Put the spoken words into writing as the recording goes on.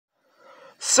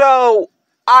So,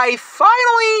 I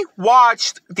finally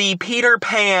watched the Peter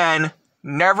Pan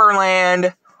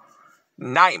Neverland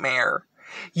Nightmare.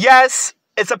 Yes,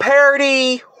 it's a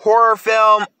parody horror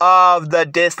film of the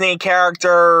Disney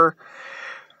character.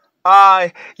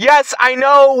 Yes, I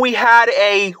know we had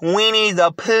a Winnie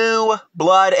the Pooh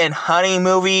Blood and Honey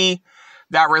movie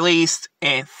that released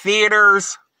in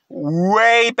theaters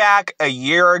way back a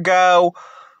year ago.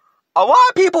 A lot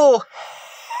of people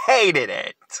hated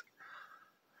it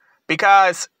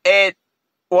because it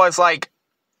was like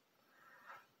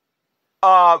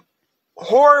a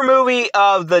horror movie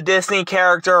of the Disney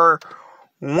character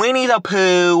Winnie the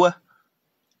Pooh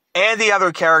and the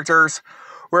other characters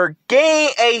were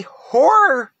getting a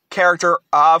horror character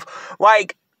of,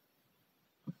 like,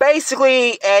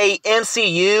 basically a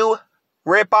MCU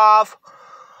ripoff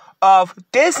of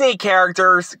Disney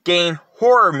characters getting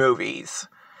horror movies.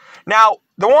 Now,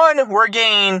 the one we're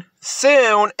getting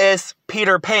soon is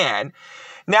Peter Pan.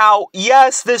 Now,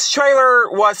 yes, this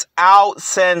trailer was out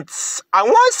since, I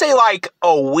want to say, like,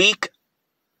 a week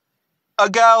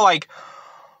ago, like,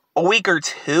 a week or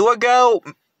two ago.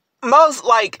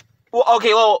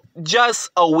 Just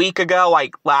a week ago,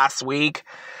 like, last week.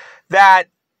 That,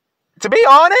 to be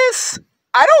honest,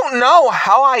 I don't know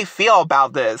how I feel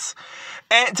about this.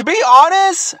 And to be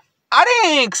honest, I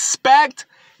didn't expect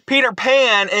Peter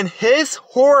Pan in his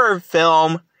horror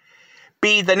film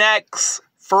be the next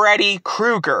Freddy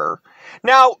Krueger.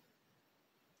 Now,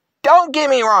 don't get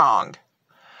me wrong.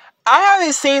 I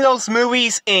haven't seen those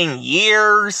movies in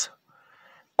years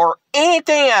or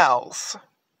anything else.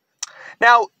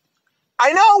 Now,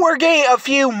 I know we're getting a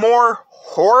few more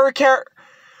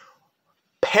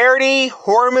parody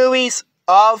horror movies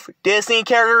of Disney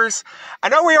characters. I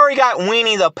know we already got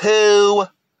Winnie the Pooh,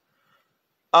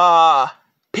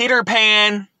 Peter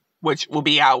Pan, which will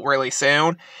be out really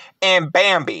soon, and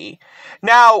Bambi.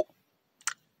 Now,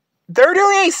 they're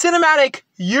doing a cinematic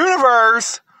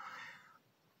universe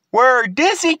where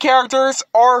Disney characters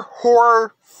are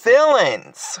horror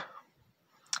villains.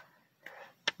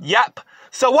 Yep.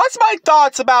 So what's my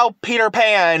thoughts about Peter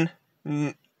Pan's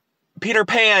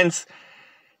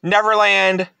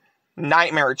Neverland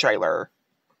Nightmare trailer?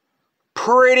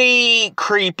 Pretty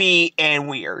creepy and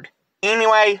weird.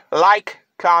 Anyway, like,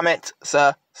 comment,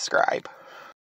 subscribe.